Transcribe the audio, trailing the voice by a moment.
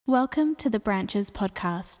Welcome to the Branches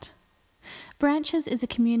podcast. Branches is a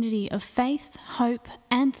community of faith, hope,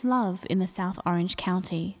 and love in the South Orange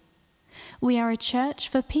County. We are a church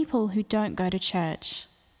for people who don't go to church.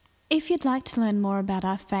 If you'd like to learn more about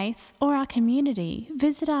our faith or our community,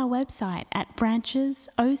 visit our website at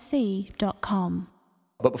branchesoc.com.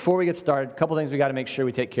 But before we get started, a couple things we got to make sure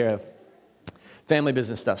we take care of. Family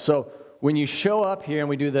business stuff. So when you show up here and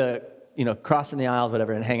we do the, crossing the aisles,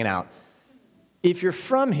 whatever, and hanging out, if you're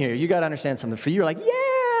from here, you got to understand something. For you, you're like,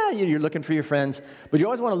 yeah, you're looking for your friends, but you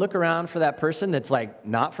always want to look around for that person that's like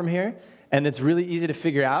not from here, and it's really easy to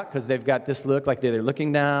figure out because they've got this look like they're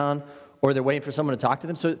looking down or they're waiting for someone to talk to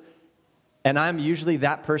them. And I'm usually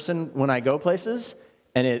that person when I go places,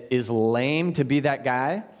 and it is lame to be that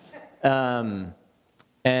guy. And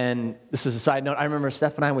this is a side note. I remember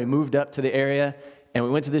Steph and I, we moved up to the area, and we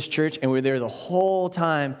went to this church, and we were there the whole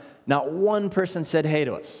time. Not one person said hey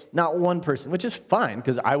to us. Not one person, which is fine,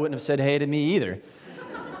 because I wouldn't have said hey to me either.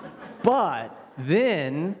 But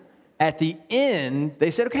then, at the end,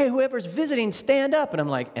 they said, okay, whoever's visiting, stand up. And I'm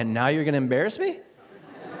like, and now you're going to embarrass me?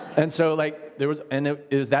 And so, it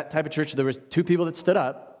was that type of church. There was two people that stood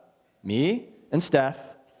up, me and Steph.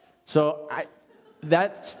 So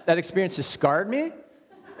that experience has scarred me.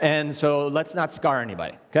 And so let's not scar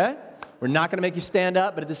anybody, okay? We're not going to make you stand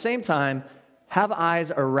up, but at the same time, have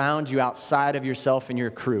eyes around you outside of yourself and your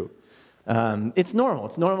crew. It's normal.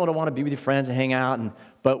 It's normal to want to be with your friends and hang out,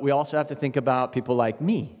 but we also have to think about people like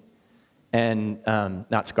me and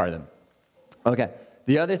not scar them. Okay.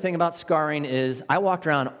 The other thing about scarring is I walked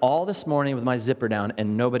around all this morning with my zipper down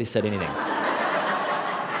and nobody said anything.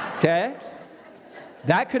 Okay?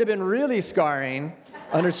 That could have been really scarring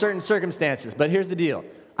under certain circumstances, but here's the deal.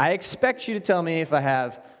 I expect you to tell me if I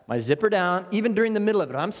have my zipper down, even during the middle of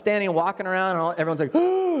it. I'm standing and walking around, and everyone's like,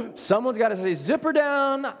 oh, someone's got to say zipper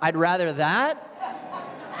down. I'd rather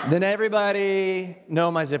that than everybody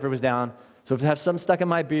know my zipper was down. So if I have some stuck in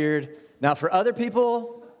my beard. Now, for other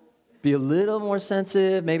people, be a little more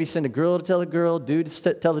sensitive. Maybe send a girl to tell a girl, dude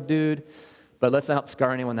to tell a dude. But let's not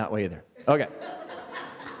scar anyone that way either. Okay.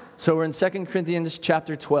 So we're in 2 Corinthians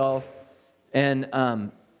chapter 12.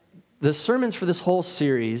 And the sermons for this whole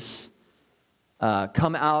series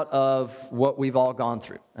come out of what we've all gone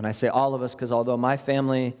through. And I say all of us because although my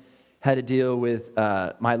family had to deal with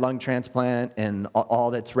my lung transplant and all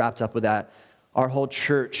that's wrapped up with that, our whole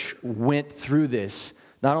church went through this.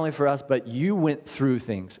 Not only for us, but you went through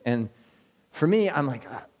things. And for me, I'm like,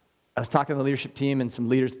 I was talking to the leadership team and some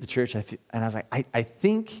leaders at the church, and I was like, I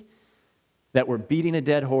think that we're beating a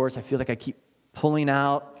dead horse. I feel like I keep pulling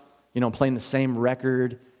out, playing the same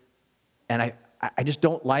record. And I just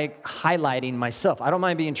don't like highlighting myself. I don't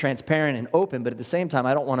mind being transparent and open, but at the same time,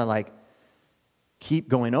 I don't want to keep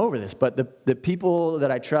going over this. But the people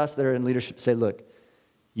that I trust that are in leadership say, look,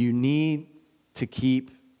 you need to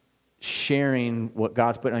keep sharing what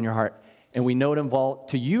God's put on your heart. And we know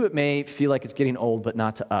to you it may feel like it's getting old, but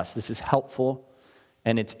not to us. This is helpful,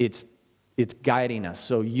 and it's guiding us.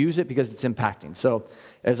 So use it because it's impacting. So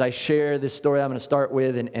as I share this story I'm going to start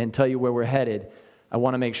with and tell you where we're headed, I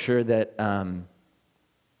want to make sure that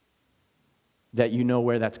that you know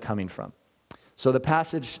where that's coming from. So the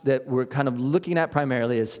passage that we're kind of looking at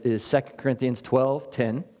primarily is 2 Corinthians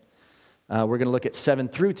 12:10. We're going to look at 7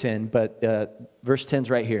 through 10, but verse 10 is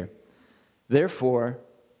right here. Therefore,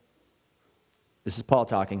 this is Paul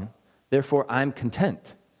talking, therefore I'm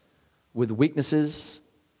content with weaknesses,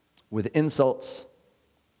 with insults,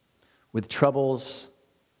 with troubles,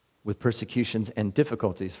 with persecutions and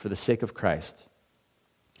difficulties for the sake of Christ.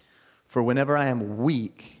 For whenever I am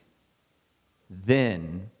weak,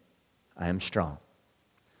 then I am strong.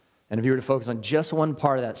 And if you were to focus on just one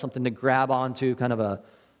part of that, something to grab onto, kind of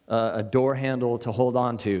a door handle to hold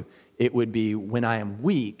on to, it would be when I am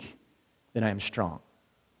weak, then I am strong.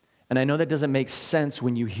 And I know that doesn't make sense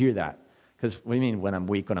when you hear that. Because what do you mean when I'm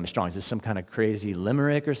weak, when I'm strong? Is this some kind of crazy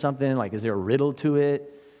limerick or something? Is there a riddle to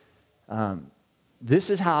it? This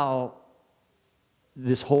is how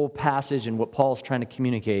this whole passage and what Paul's trying to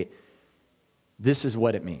communicate, this is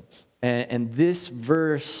what it means. And this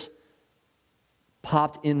verse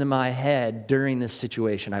popped into my head during this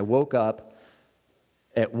situation. I woke up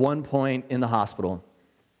at one point in the hospital,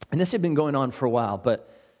 and this had been going on for a while, but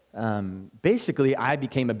basically I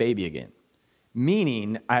became a baby again,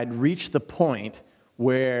 meaning I'd reached the point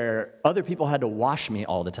where other people had to wash me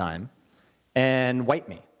all the time and wipe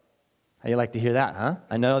me. How you like to hear that, huh?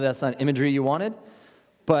 I know that's not imagery you wanted,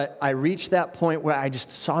 but I reached that point where I just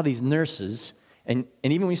saw these nurses, and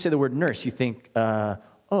even when you say the word nurse, you think,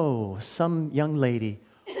 some young lady.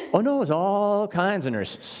 Oh no, it's all kinds of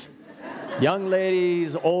nurses. Young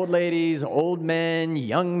ladies, old men,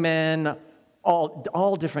 young men,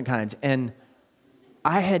 all different kinds. And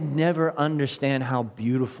I had never understand how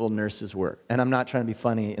beautiful nurses were. And I'm not trying to be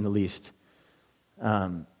funny in the least.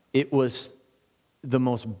 It was the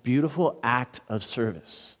most beautiful act of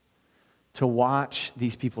service to watch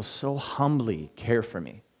these people so humbly care for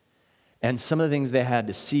me. And some of the things they had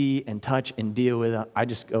to see and touch and deal with, I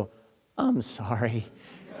just go, I'm sorry.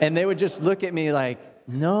 And they would just look at me like,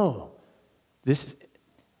 no, this.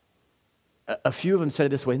 A few of them said it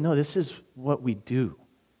this way, no, this is what we do.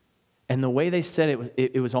 And the way they said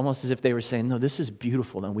it was almost as if they were saying, no, this is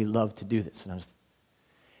beautiful and we love to do this.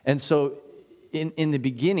 And so in the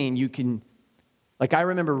beginning, you can, like I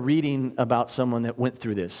remember reading about someone that went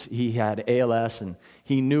through this. He had ALS and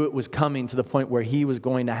he knew it was coming to the point where he was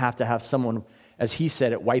going to have someone, as he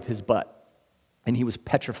said it, wipe his butt. And he was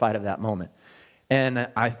petrified of that moment. And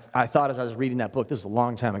I thought as I was reading that book, this was a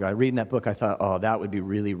long time ago, reading that book, I thought, oh, that would be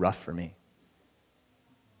really rough for me.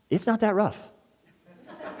 It's not that rough.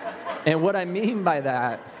 And what I mean by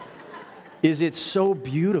that is it's so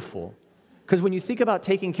beautiful. Because when you think about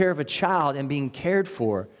taking care of a child and being cared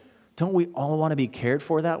for, don't we all want to be cared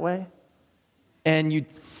for that way? And you'd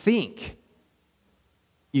think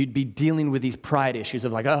you'd be dealing with these pride issues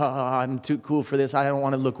of like, oh, I'm too cool for this. I don't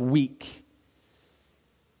want to look weak.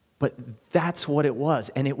 But that's what it was.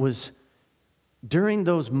 And it was during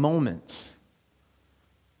those moments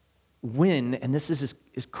when, and this is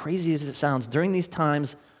as crazy as it sounds, during these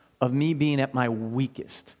times of me being at my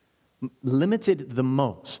weakest, limited the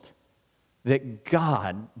most, that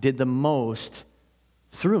God did the most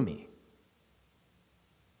through me.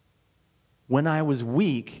 When I was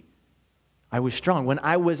weak, I was strong. When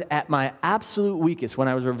I was at my absolute weakest, when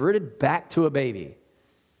I was reverted back to a baby,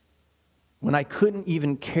 when I couldn't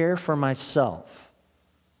even care for myself,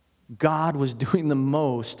 God was doing the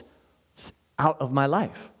most out of my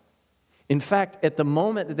life. In fact, at the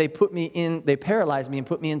moment that they paralyzed me and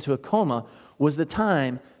put me into a coma, was the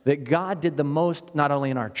time that God did the most, not only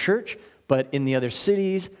in our church, but in the other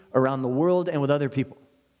cities, around the world, and with other people.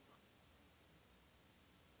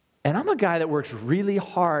 And I'm a guy that works really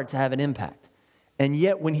hard to have an impact. And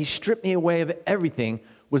yet, when he stripped me away of everything,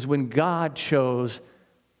 was when God chose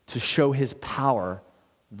to show his power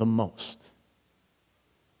the most.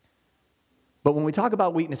 But when we talk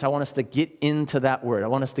about weakness, I want us to get into that word. I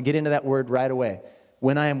want us to get into that word right away.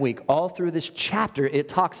 When I am weak. All through this chapter, it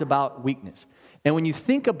talks about weakness. And when you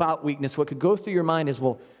think about weakness, what could go through your mind is,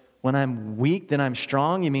 well, when I'm weak, then I'm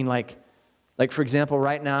strong? You mean like for example,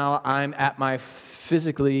 right now, I'm at my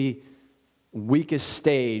physically weakest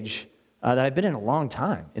stage that I've been in a long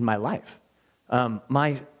time in my life.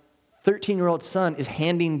 My 13-year-old son is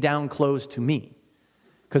handing down clothes to me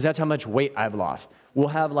because that's how much weight I've lost. We'll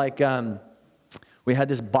have we had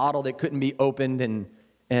this bottle that couldn't be opened,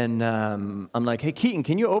 and I'm like, hey, Keaton,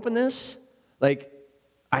 can you open this? Like,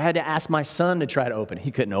 I had to ask my son to try to open it.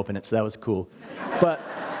 He couldn't open it, so that was cool. But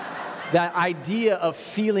that idea of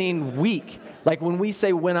feeling weak, like when we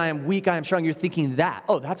say, when I am weak, I am strong, you're thinking that.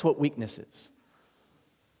 Oh, that's what weakness is.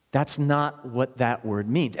 That's not what that word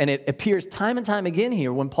means. And it appears time and time again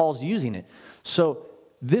here when Paul's using it. So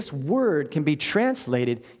this word can be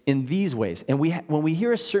translated in these ways. And when we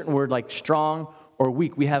hear a certain word like strong or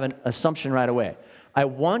weak, we have an assumption right away. I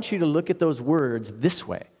want you to look at those words this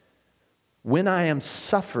way. When I am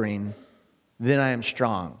suffering, then I am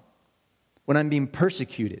strong. When I'm being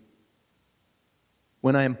persecuted,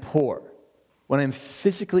 when I am poor, when I'm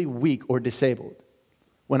physically weak or disabled,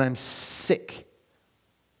 when I'm sick,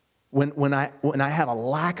 when I have a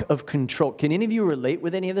lack of control. Can any of you relate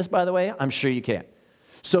with any of this, by the way? I'm sure you can.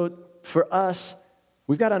 So for us,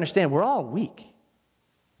 we've got to understand we're all weak.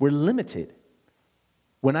 We're limited.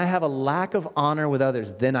 When I have a lack of honor with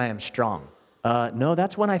others, then I am strong. No,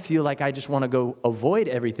 that's when I feel like I just want to go avoid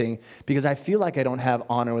everything because I feel like I don't have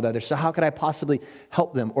honor with others. So how could I possibly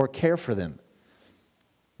help them or care for them?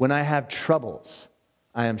 When I have troubles,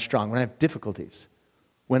 I am strong. When I have difficulties,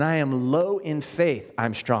 when I am low in faith,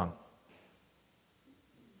 I'm strong.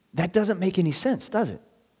 That doesn't make any sense, does it?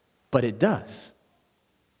 But it does.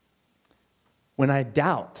 When I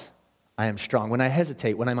doubt, I am strong. When I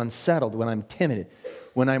hesitate, when I'm unsettled, when I'm timid,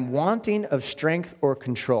 when I'm wanting of strength or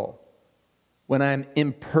control, when I'm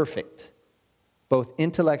imperfect, both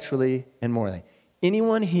intellectually and morally.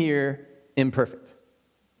 Anyone here imperfect?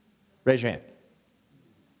 Raise your hand.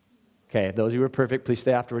 Okay, those who are perfect, please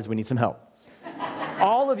stay afterwards. We need some help.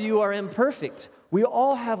 All of you are imperfect. We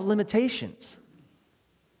all have limitations.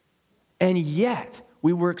 And yet,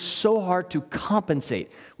 we work so hard to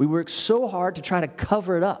compensate. We work so hard to try to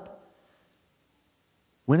cover it up.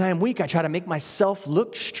 When I am weak, I try to make myself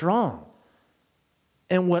look strong.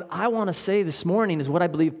 And what I want to say this morning is what I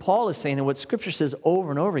believe Paul is saying and what Scripture says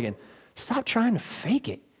over and over again. Stop trying to fake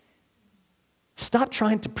it. Stop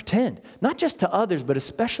trying to pretend, not just to others, but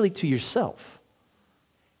especially to yourself.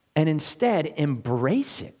 And instead,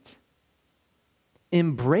 embrace it.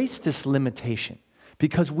 Embrace this limitation.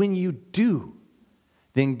 Because when you do,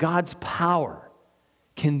 then God's power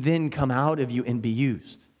can then come out of you and be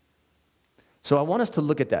used. So I want us to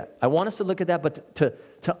look at that. I want us to look at that, but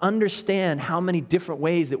to understand how many different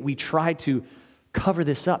ways that we try to cover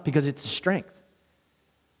this up, because it's a strength.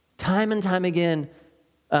 Time and time again,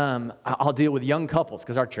 I'll deal with young couples,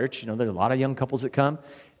 because our church, there's a lot of young couples that come,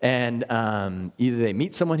 and either they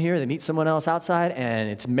meet someone here, or they meet someone else outside,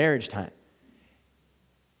 and it's marriage time.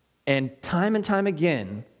 And time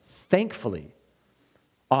again, thankfully,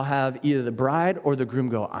 I'll have either the bride or the groom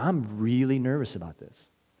go, I'm really nervous about this.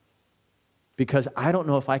 Because I don't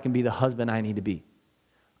know if I can be the husband I need to be.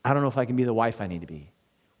 I don't know if I can be the wife I need to be.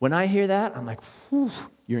 When I hear that, I'm like, whew,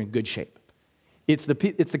 you're in good shape. It's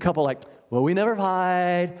the couple like, well, we never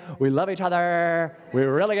fight. We love each other. We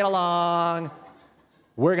really get along.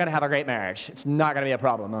 We're going to have a great marriage. It's not going to be a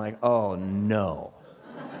problem. I'm like, oh, no.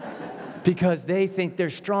 Because they think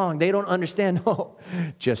they're strong. They don't understand. No,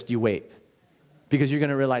 just you wait. Because you're going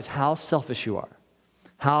to realize how selfish you are,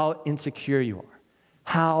 how insecure you are,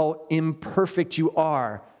 how imperfect you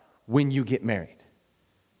are when you get married.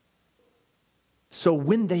 So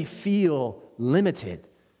when they feel limited,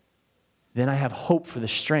 then I have hope for the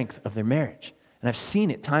strength of their marriage. And I've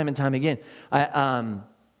seen it time and time again. One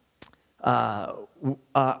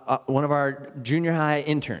of our junior high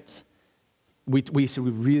interns, we said,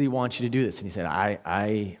 we really want you to do this. And he said,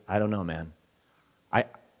 I don't know, man.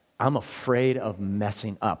 I'm afraid of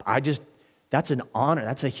messing up. That's an honor.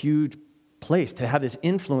 That's a huge place to have this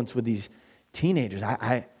influence with these teenagers.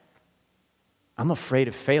 I'm afraid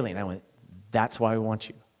of failing. I went, that's why we want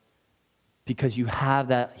you. Because you have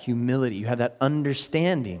that humility. You have that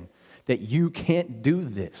understanding that you can't do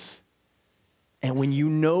this. And when you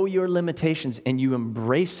know your limitations and you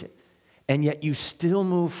embrace it, and yet you still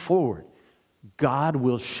move forward, God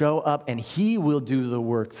will show up and He will do the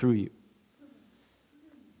work through you.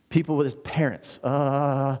 People with his parents,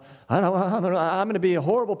 I'm going to be a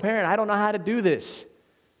horrible parent. I don't know how to do this.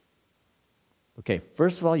 Okay,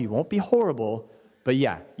 first of all, you won't be horrible, but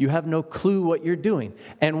yeah, you have no clue what you're doing.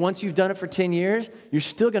 And once you've done it for 10 years, you're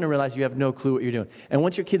still going to realize you have no clue what you're doing. And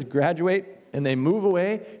once your kids graduate and they move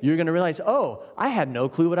away, you're going to realize, oh, I had no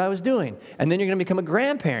clue what I was doing. And then you're going to become a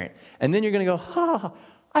grandparent. And then you're going to go,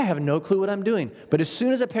 I have no clue what I'm doing. But as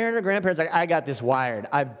soon as a parent or grandparent's like, I got this wired.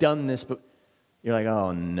 I've done this, but you're like,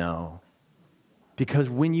 oh, no. Because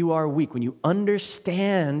when you are weak, when you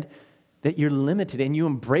understand that you're limited and you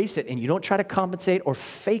embrace it and you don't try to compensate or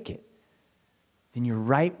fake it, then you're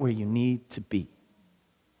right where you need to be.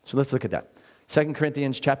 So let's look at that. 2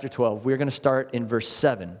 Corinthians chapter 12. We're going to start in verse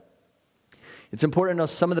 7. It's important to know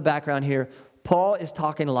some of the background here. Paul is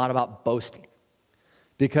talking a lot about boasting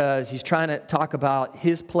because he's trying to talk about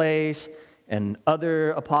his place and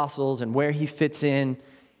other apostles and where he fits in.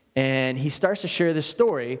 And he starts to share this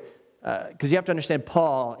story because you have to understand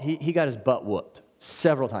Paul, he got his butt whooped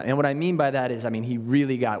several times. And what I mean by that is, he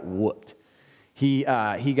really got whooped. He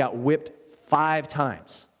got whipped 5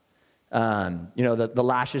 times. The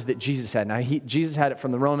lashes that Jesus had. Now, Jesus had it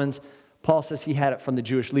from the Romans. Paul says he had it from the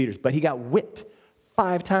Jewish leaders. But he got whipped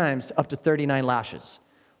 5 times up to 39 lashes.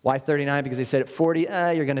 Why 39? Because they said at 40,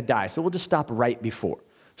 you're going to die. So we'll just stop right before.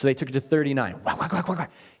 So they took it to 39.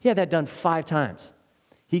 He had that done 5 times.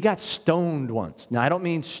 He got stoned once. Now, I don't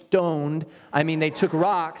mean stoned. I mean they took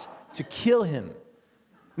rocks to kill him.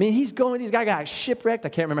 These guy got shipwrecked. I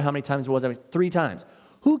can't remember how many times it was. 3 times.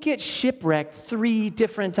 Who gets shipwrecked 3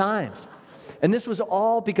 different times? And this was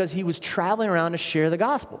all because he was traveling around to share the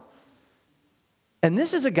gospel. And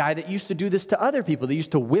this is a guy that used to do this to other people. They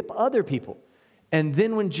used to whip other people. And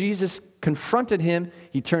then when Jesus confronted him,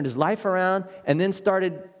 he turned his life around and then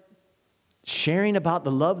started sharing about the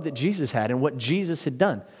love that Jesus had and what Jesus had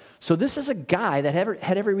done. So this is a guy that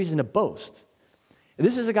had every reason to boast.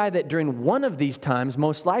 This is a guy that during one of these times,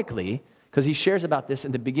 most likely, because he shares about this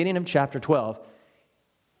in the beginning of chapter 12,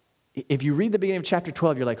 if you read the beginning of chapter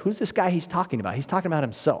 12, you're like, who's this guy he's talking about? He's talking about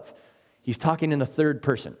himself. He's talking in the third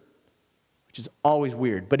person, which is always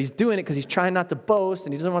weird. But he's doing it because he's trying not to boast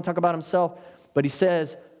and he doesn't want to talk about himself. But he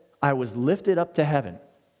says, I was lifted up to heaven.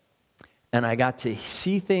 And I got to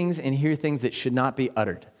see things and hear things that should not be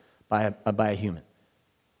uttered by a human.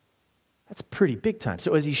 That's pretty big time.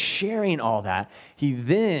 So as he's sharing all that, he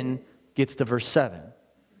then gets to verse 7,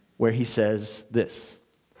 where he says this.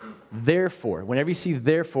 Therefore, whenever you see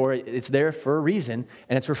therefore, it's there for a reason,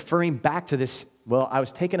 and it's referring back to this Well, I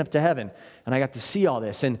was taken up to heaven, and I got to see all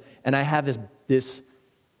this, and I have this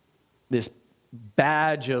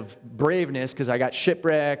badge of braveness because I got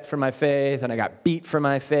shipwrecked for my faith, and I got beat for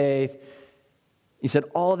my faith. He said,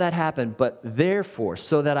 all of that happened, but therefore,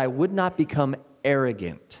 so that I would not become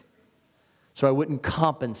arrogant, so I wouldn't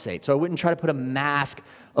compensate, so I wouldn't try to put a mask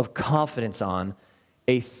of confidence on,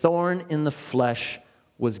 a thorn in the flesh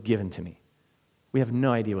was given to me. We have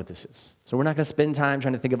no idea what this is. So we're not going to spend time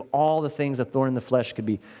trying to think of all the things a thorn in the flesh could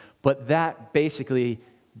be. But that basically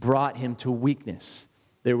brought him to weakness.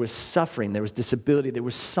 There was suffering. There was disability. There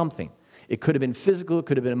was something. It could have been physical. It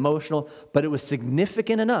could have been emotional. But it was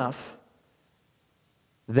significant enough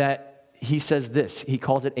that he says this. He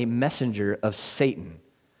calls it a messenger of Satan.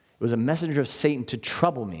 It was a messenger of Satan to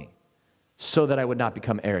trouble me so that I would not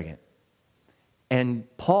become arrogant. And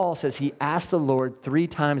Paul says he asked the Lord 3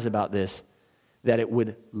 times about this, that it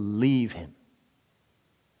would leave him.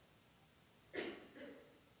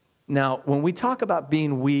 Now, when we talk about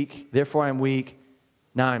being weak, therefore I'm weak,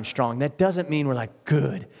 now I'm strong, that doesn't mean we're like,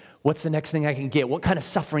 good, what's the next thing I can get? What kind of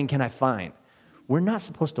suffering can I find? We're not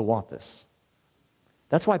supposed to want this.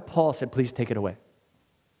 That's why Paul said, please take it away.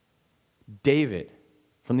 David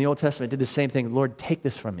from the Old Testament did the same thing. Lord, take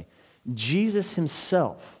this from me. Jesus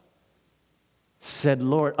himself said,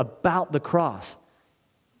 Lord, about the cross,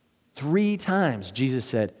 3 times Jesus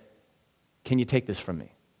said, can you take this from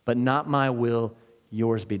me? But not my will,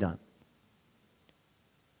 yours be done.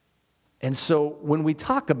 And so when we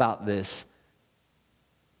talk about this,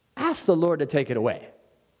 ask the Lord to take it away.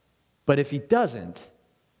 But if he doesn't,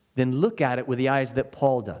 then look at it with the eyes that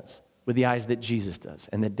Paul does, with the eyes that Jesus does,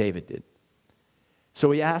 and that David did.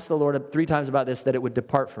 So he asked the Lord 3 times about this, that it would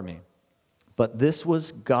depart from me. But this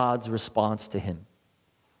was God's response to him.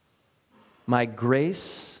 My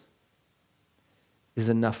grace is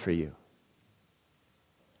enough for you,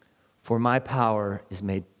 for my power is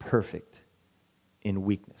made perfect in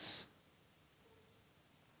weakness.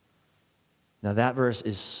 Now that verse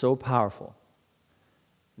is so powerful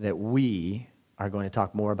that we are going to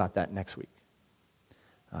talk more about that next week.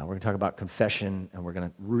 We're going to talk about confession, and we're going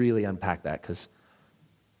to really unpack that because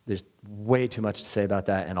there's way too much to say about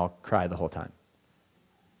that, and I'll cry the whole time.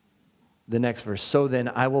 The next verse, so then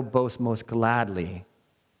I will boast most gladly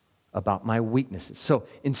about my weaknesses. So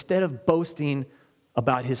instead of boasting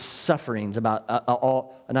about his sufferings, about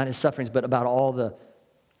not his sufferings, but about all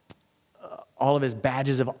of his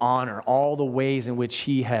badges of honor, all the ways in which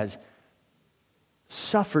he has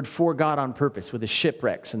suffered for God on purpose with the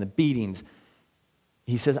shipwrecks and the beatings,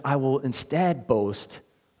 he says, I will instead boast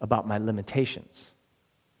about my limitations.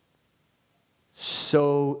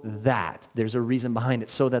 So that, there's a reason behind it,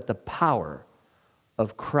 so that the power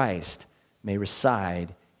of Christ may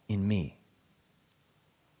reside in me.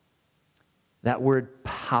 That word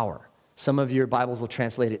power, some of your Bibles will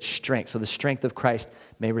translate it strength. So the strength of Christ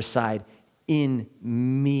may reside in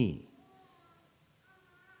me.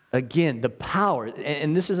 Again, the power,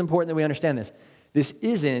 and this is important that we understand this. This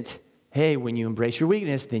isn't, hey, when you embrace your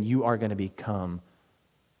weakness, then you are going to become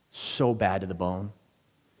so bad to the bone.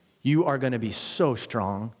 You are going to be so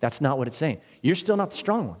strong. That's not what it's saying. You're still not the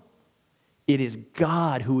strong one. It is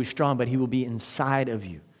God who is strong, but he will be inside of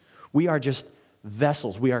you. We are just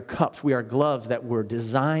vessels. We are cups. We are gloves that were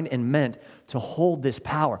designed and meant to hold this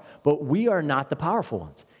power. But we are not the powerful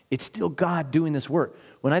ones. It's still God doing this work.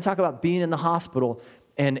 When I talk about being in the hospital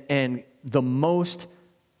and the most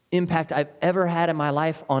impact I've ever had in my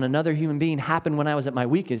life on another human being happened when I was at my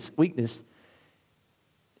weakness,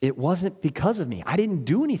 it wasn't because of me. I didn't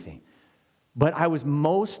do anything. But I was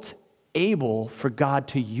most able for God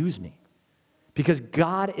to use me. Because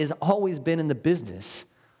God has always been in the business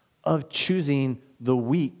of choosing the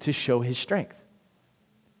weak to show his strength.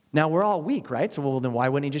 Now, we're all weak, right? So, well, then why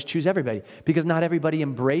wouldn't he just choose everybody? Because not everybody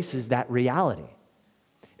embraces that reality.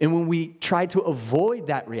 And when we try to avoid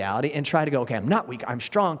that reality and try to go, okay, I'm not weak, I'm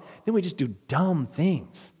strong, then we just do dumb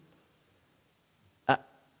things.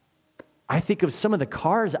 I think of some of the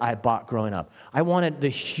cars I bought growing up. I wanted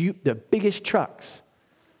the biggest trucks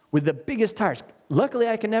with the biggest tires. Luckily,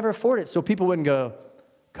 I could never afford it, so people wouldn't go,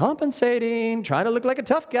 compensating, trying to look like a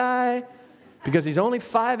tough guy because he's only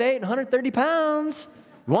 5'8", 130 pounds.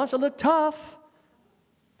 He wants to look tough.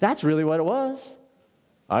 That's really what it was.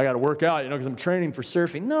 I got to work out, because I'm training for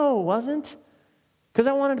surfing. No, it wasn't. Because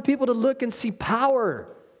I wanted people to look and see power,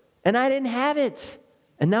 and I didn't have it.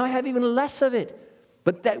 And now I have even less of it.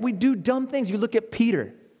 But that we do dumb things. You look at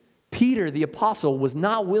Peter. Peter, the apostle, was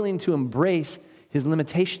not willing to embrace his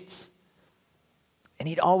limitations. And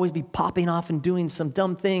he'd always be popping off and doing some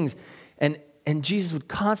dumb things. And Jesus would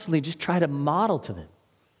constantly just try to model to them.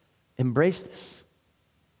 Embrace this.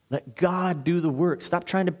 Let God do the work. Stop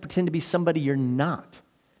trying to pretend to be somebody you're not.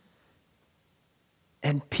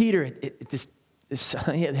 And Peter,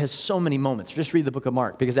 it has so many moments. Just read the book of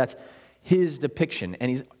Mark, because that's his depiction.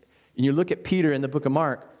 And you look at Peter in the book of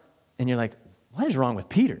Mark, and you're like, what is wrong with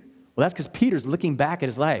Peter? Well, that's because Peter's looking back at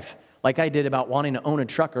his life, like I did about wanting to own a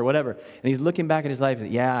truck or whatever. And he's looking back at his life,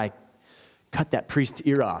 and yeah, I cut that priest's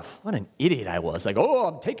ear off. What an idiot I was. Like, oh,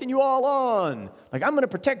 I'm taking you all on. Like, I'm going to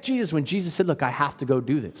protect Jesus, when Jesus said, look, I have to go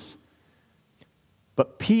do this.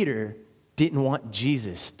 But Peter didn't want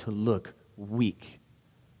Jesus to look weak,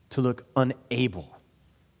 to look unable.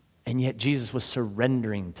 And yet Jesus was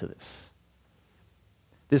surrendering to this.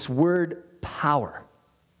 This word power.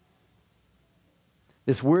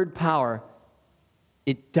 This word power,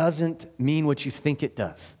 it doesn't mean what you think it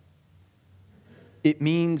does. It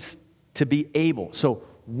means to be able. So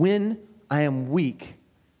when I am weak,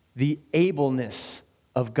 the ableness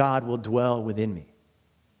of God will dwell within me.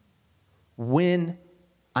 When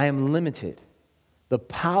I am limited, the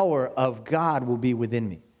power of God will be within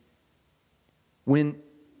me. When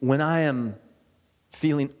I am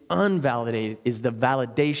feeling unvalidated, is the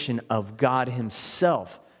validation of God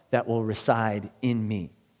himself that will reside in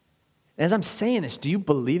me. And as I'm saying this, do you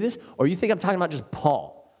believe this? Or you think I'm talking about just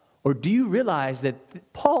Paul? Or do you realize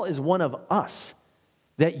that Paul is one of us?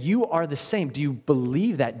 That you are the same? Do you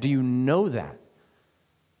believe that? Do you know that?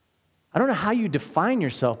 I don't know how you define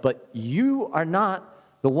yourself, but you are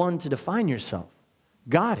not the one to define yourself.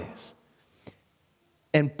 God is.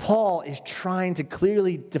 And Paul is trying to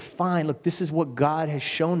clearly define, look, this is what God has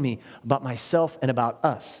shown me about myself and about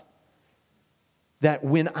us. That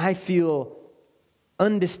when I feel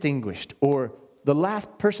undistinguished or the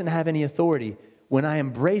last person to have any authority, when I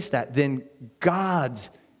embrace that, then God's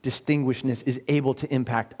distinguishedness is able to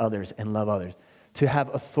impact others and love others, to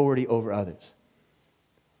have authority over others.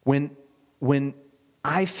 When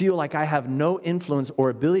I feel like I have no influence or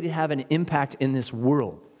ability to have an impact in this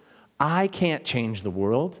world, I can't change the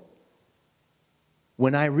world.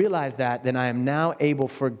 When I realize that, then I am now able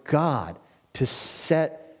for God to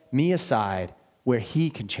set me aside where he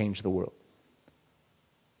can change the world.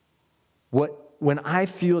 When I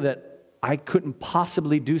feel that I couldn't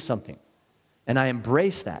possibly do something, and I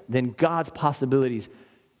embrace that, then God's possibilities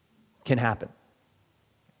can happen.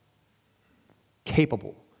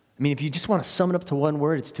 Capable. I mean, if you just want to sum it up to one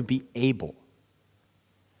word, it's to be able.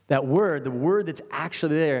 That word, the word that's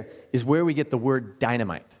actually there, is where we get the word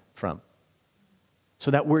dynamite from.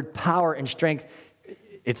 So that word power and strength,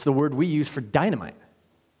 it's the word we use for dynamite.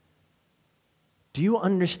 Do you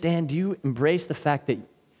understand, do you embrace the fact that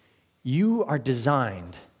you are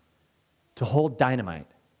designed to hold dynamite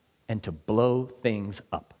and to blow things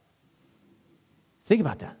up? Think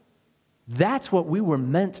about that. That's what we were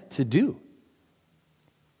meant to do.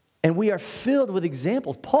 And we are filled with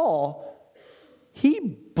examples. Paul, he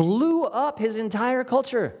blew up his entire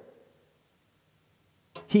culture.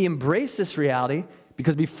 He embraced this reality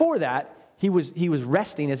because before that, he was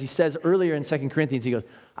resting, as he says earlier in 2 Corinthians. He goes,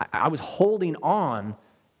 I was holding on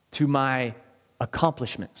to my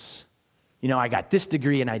accomplishments. You know, I got this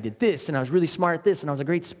degree and I did this and I was really smart at this and I was a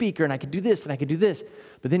great speaker and I could do this and I could do this.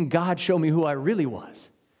 But then God showed me who I really was.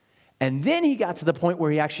 And then he got to the point where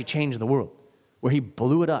he actually changed the world, where he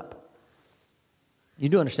blew it up. You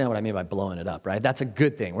do understand what I mean by blowing it up, right? That's a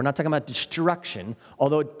good thing. We're not talking about destruction,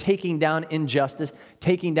 although taking down injustice,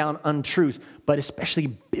 taking down untruths, but especially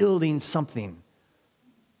building something.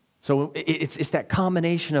 So it's that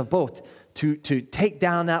combination of both, to take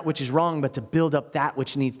down that which is wrong, but to build up that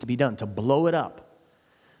which needs to be done, to blow it up.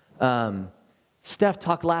 Steph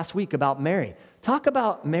talked last week about Mary. Talk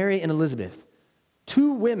about Mary and Elizabeth,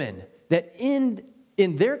 two women that in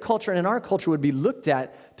their culture and in our culture would be looked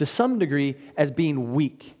at to some degree as being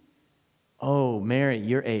weak. Oh, Mary,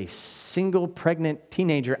 you're a single pregnant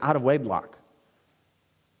teenager out of wedlock.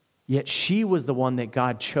 Yet she was the one that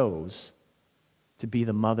God chose to be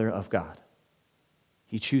the mother of God.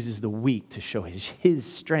 He chooses the weak to show his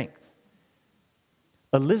strength.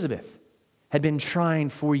 Elizabeth had been trying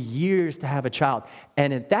for years to have a child.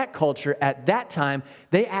 And in that culture, at that time,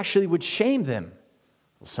 they actually would shame them.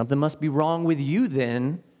 Well, something must be wrong with you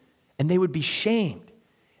then. And they would be shamed.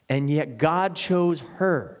 And yet God chose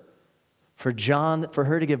her for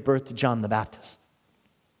her to give birth to John the Baptist.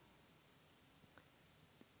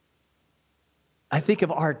 I think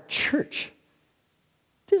of our church.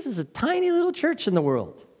 This is a tiny little church in the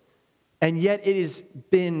world. And yet it has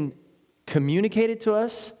been communicated to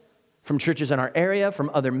us from churches in our area, from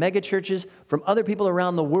other mega churches, from other people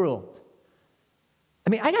around the world. I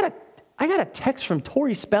mean, I got a text from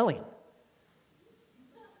Tori Spelling.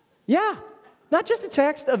 Yeah, not just a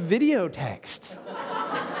text, a video text.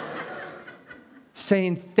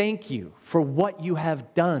 saying thank you for what you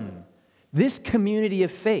have done. This community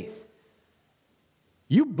of faith,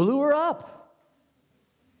 you blew her up.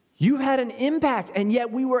 You had an impact, and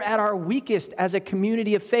yet we were at our weakest as a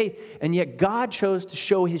community of faith, and yet God chose to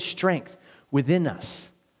show his strength within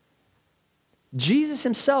us. Jesus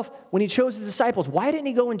himself, when he chose the disciples, why didn't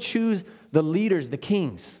he go and choose the leaders, the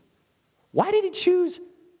kings? Why did he choose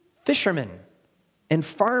fishermen and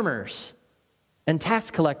farmers and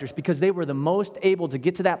tax collectors? Because they were the most able to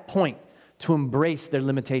get to that point to embrace their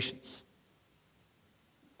limitations.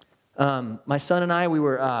 My son and I, we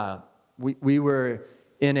were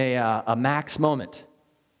in a max moment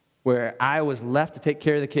where I was left to take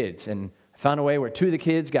care of the kids, and I found a way where two of the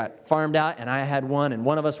kids got farmed out, and I had one, and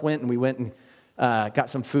one of us went and got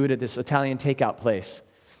some food at this Italian takeout place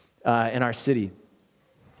in our city.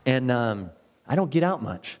 And I don't get out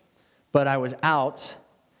much, but I was out,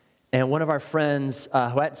 and one of our friends who I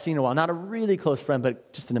hadn't seen in a while, not a really close friend,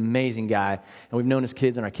 but just an amazing guy, and we've known his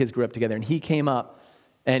kids, and our kids grew up together, and he came up,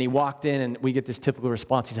 and he walked in, and we get this typical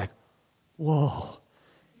response. He's like, whoa.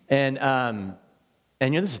 And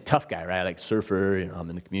this is a tough guy, right? Like surfer, I'm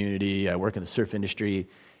in the community, I work in the surf industry.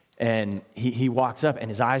 And he walks up, and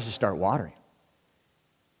his eyes just start watering.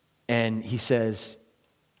 And he says,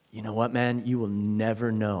 you know what, man? You will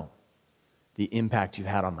never know the impact you've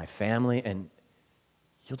had on my family, and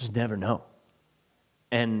you'll just never know.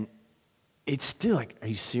 And it's still like, are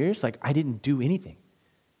you serious? Like, I didn't do anything.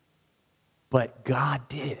 But God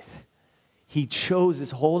did. He chose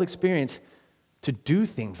this whole experience to do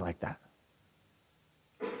things like that.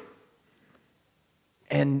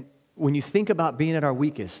 And when you think about being at our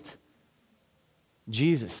weakest,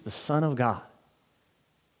 Jesus, the Son of God,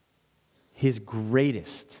 his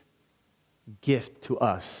greatest gift to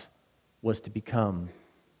us was to become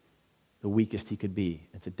the weakest he could be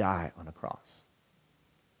and to die on a cross.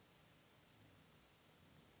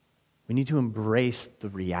 We need to embrace the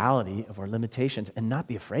reality of our limitations and not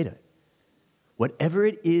be afraid of it. Whatever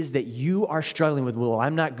it is that you are struggling with, well,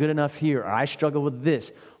 I'm not good enough here, or I struggle with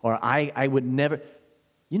this, or I would never.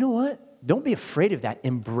 You know what? Don't be afraid of that.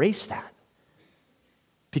 Embrace that.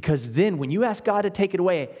 Because then when you ask God to take it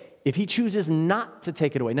away, if he chooses not to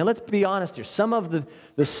take it away. Now let's be honest here. Some of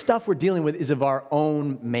the stuff we're dealing with is of our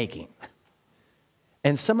own making.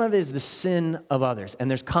 And some of it is the sin of others. And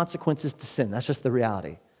there's consequences to sin. That's just the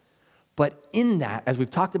reality. But in that, as we've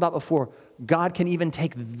talked about before, God can even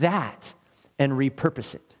take that and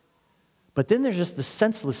repurpose it. But then there's just the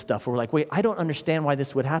senseless stuff where we're like, wait, I don't understand why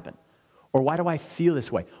this would happen. Or why do I feel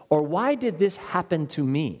this way? Or why did this happen to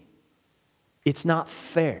me? It's not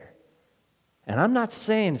fair. And I'm not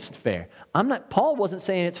saying it's fair. Paul wasn't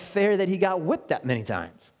saying it's fair that he got whipped that many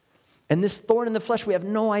times. And this thorn in the flesh, we have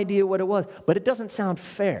no idea what it was. But it doesn't sound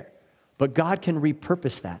fair. But God can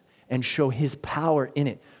repurpose that and show his power in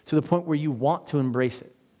it to the point where you want to embrace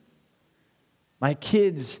it. My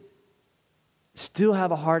kids still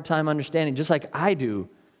have a hard time understanding, just like I do,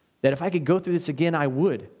 that if I could go through this again, I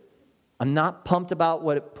would. I'm not pumped about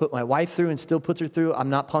what it put my wife through and still puts her through. I'm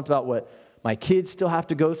not pumped about what my kids still have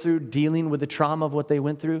to go through, dealing with the trauma of what they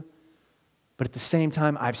went through. But at the same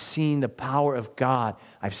time, I've seen the power of God.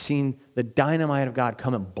 I've seen the dynamite of God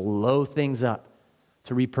come and blow things up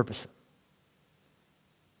to repurpose them.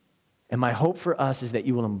 And my hope for us is that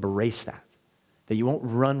you will embrace that you won't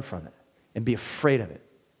run from it and be afraid of it.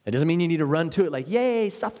 That doesn't mean you need to run to it like, yay,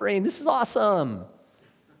 suffering, this is awesome.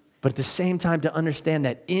 But at the same time, to understand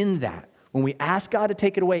that in that, when we ask God to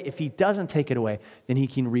take it away, if he doesn't take it away, then he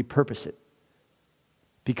can repurpose it.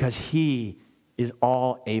 Because he is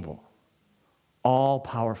all able, all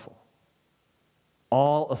powerful,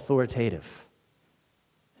 all authoritative.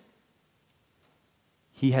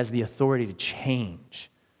 He has the authority to change,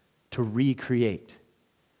 to recreate.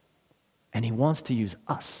 And he wants to use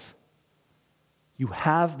us. You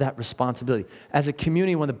have that responsibility. As a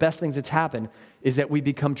community, one of the best things that's happened is that we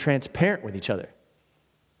become transparent with each other.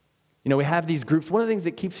 You know, we have these groups. One of the things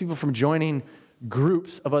that keeps people from joining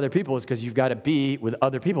groups of other people is because you've got to be with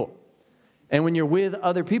other people. And when you're with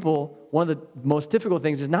other people, one of the most difficult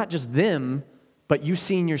things is not just them, but you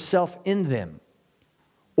seeing yourself in them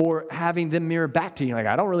or having them mirror back to you. Like,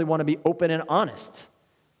 I don't really want to be open and honest.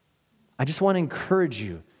 I just want to encourage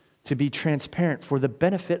you to be transparent for the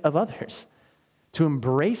benefit of others, to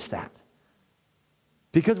embrace that.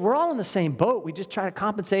 Because we're all in the same boat. We just try to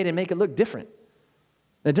compensate and make it look different.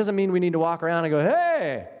 It doesn't mean we need to walk around and go,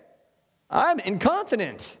 hey, I'm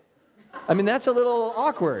incontinent. I mean, that's a little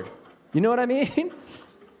awkward. You know what I mean?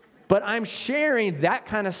 But I'm sharing that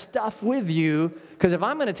kind of stuff with you because if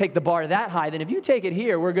I'm going to take the bar that high, then if you take it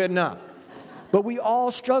here, we're good enough. But we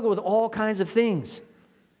all struggle with all kinds of things.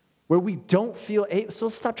 where we don't feel able. So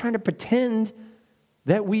let's stop trying to pretend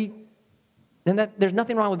that that there's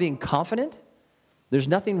nothing wrong with being confident. There's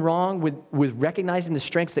nothing wrong with recognizing the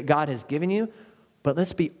strengths that God has given you, but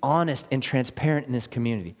let's be honest and transparent in this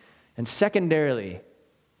community. And secondarily,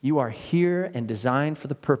 you are here and designed for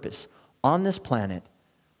the purpose on this planet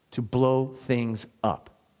to blow things up,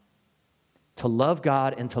 to love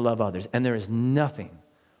God and to love others. And there is nothing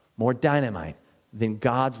more dynamite than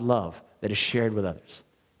God's love that is shared with others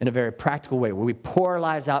in a very practical way, where we pour our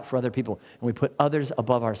lives out for other people and we put others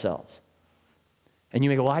above ourselves. And you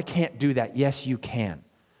may go, well, I can't do that. Yes, you can.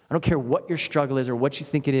 I don't care what your struggle is or what you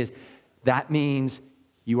think it is. That means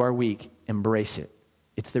you are weak. Embrace it.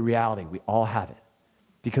 It's the reality. We all have it.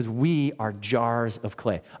 Because we are jars of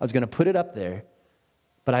clay. I was going to put it up there,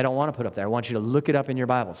 but I don't want to put it up there. I want you to look it up in your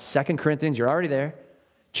Bible. 2 Corinthians, you're already there.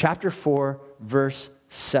 Chapter 4, verse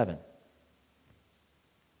 7.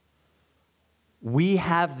 We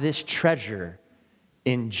have this treasure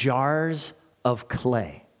in jars of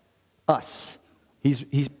clay. Us.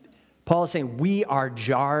 Paul is saying we are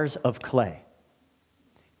jars of clay.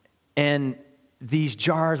 And these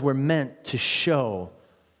jars were meant to show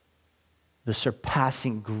the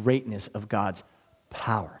surpassing greatness of God's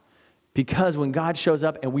power. Because when God shows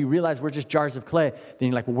up and we realize we're just jars of clay, then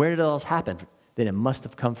you're like, well, where did all this happen? Then it must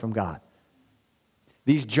have come from God.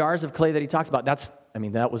 These jars of clay that he talks about,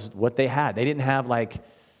 that was what they had. They didn't have like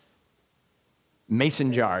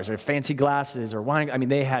mason jars or fancy glasses or wine.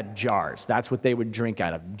 They had jars. That's what they would drink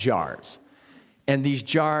out of, jars. And these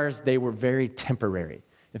jars, they were very temporary.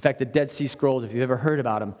 In fact, the Dead Sea Scrolls, if you've ever heard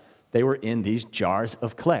about them, they were in these jars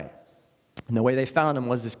of clay. And the way they found them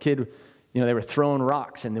was this kid, they were throwing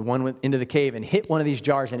rocks, and the one went into the cave and hit one of these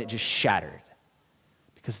jars, and it just shattered.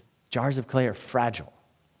 Because jars of clay are fragile.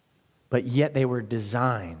 But yet they were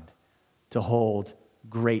designed to hold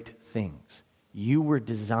great things. You were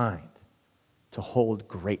designed to hold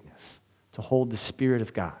greatness, to hold the Spirit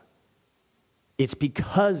of God. It's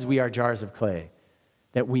because we are jars of clay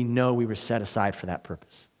that we know we were set aside for that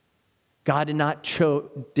purpose. God did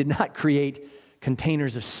not create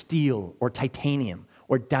containers of steel or titanium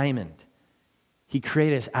or diamond. He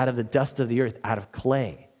created us out of the dust of the earth, out of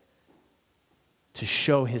clay, to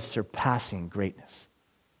show his surpassing greatness.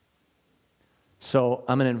 So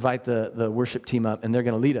I'm going to invite the worship team up, and they're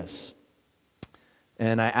going to lead us.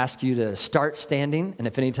 And I ask you to start standing, and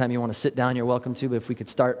if anytime you want to sit down, you're welcome to, but if we could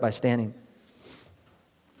start by standing.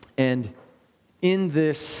 And in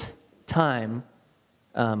this time,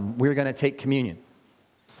 we're going to take communion.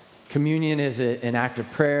 Communion is an act of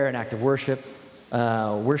prayer, an act of worship.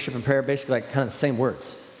 Worship and prayer are basically like kind of the same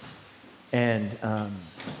words. And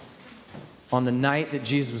on the night that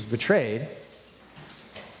Jesus was betrayed,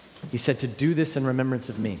 he said to do this in remembrance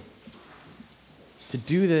of me. To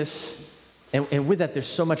do this, and with that, there's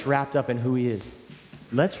so much wrapped up in who he is.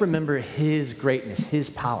 Let's remember his greatness, his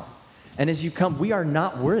power. And as you come, we are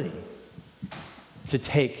not worthy to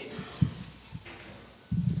take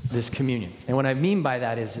this communion. And what I mean by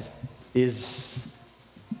that is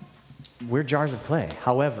we're jars of clay.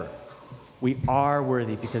 However, we are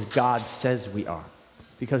worthy because God says we are,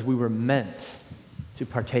 because we were meant to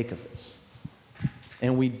partake of this.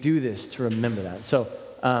 And we do this to remember that. So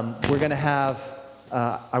we're going to have,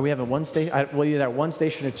 are we having one station? We'll either have one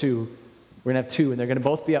station or two. We're going to have two, and they're going to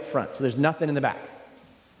both be up front. So there's nothing in the back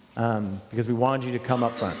because we wanted you to come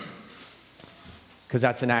up front because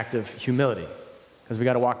that's an act of humility because we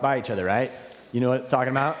got to walk by each other, right? You know what I'm talking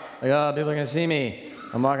about? Like, oh, people are going to see me.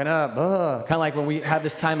 I'm walking up. Oh. Kind of like when we have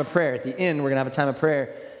this time of prayer. At the end, we're going to have a time of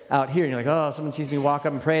prayer out here. And you're like, oh, if someone sees me walk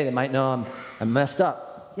up and pray, they might know I'm messed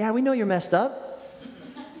up. Yeah, we know you're messed up.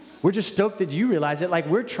 We're just stoked that you realize it like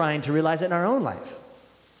we're trying to realize it in our own life.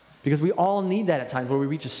 Because we all need that at times where we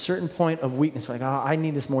reach a certain point of weakness. We're like, oh, I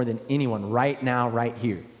need this more than anyone right now, right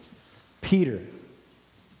here. Peter,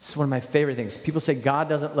 this is one of my favorite things. People say God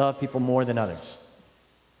doesn't love people more than others.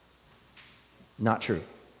 Not true.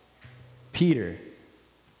 Peter,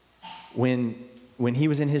 when he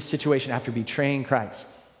was in his situation after betraying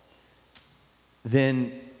Christ,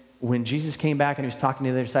 then when Jesus came back and he was talking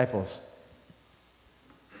to the disciples,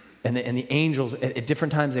 and the angels, at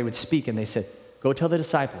different times they would speak and they said, go tell the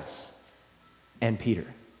disciples and Peter.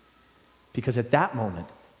 Because at that moment,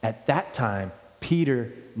 at that time,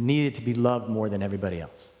 Peter needed to be loved more than everybody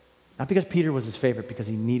else. Not because Peter was his favorite, because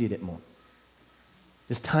he needed it more.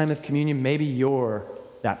 This time of communion, maybe you're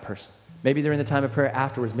that person. Maybe during the time of prayer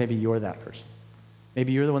afterwards, maybe you're that person.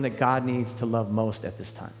 Maybe you're the one that God needs to love most at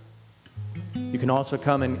this time. You can also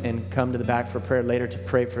come and come to the back for prayer later to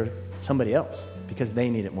pray for somebody else because they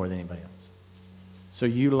need it more than anybody else. So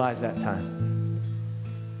utilize that time.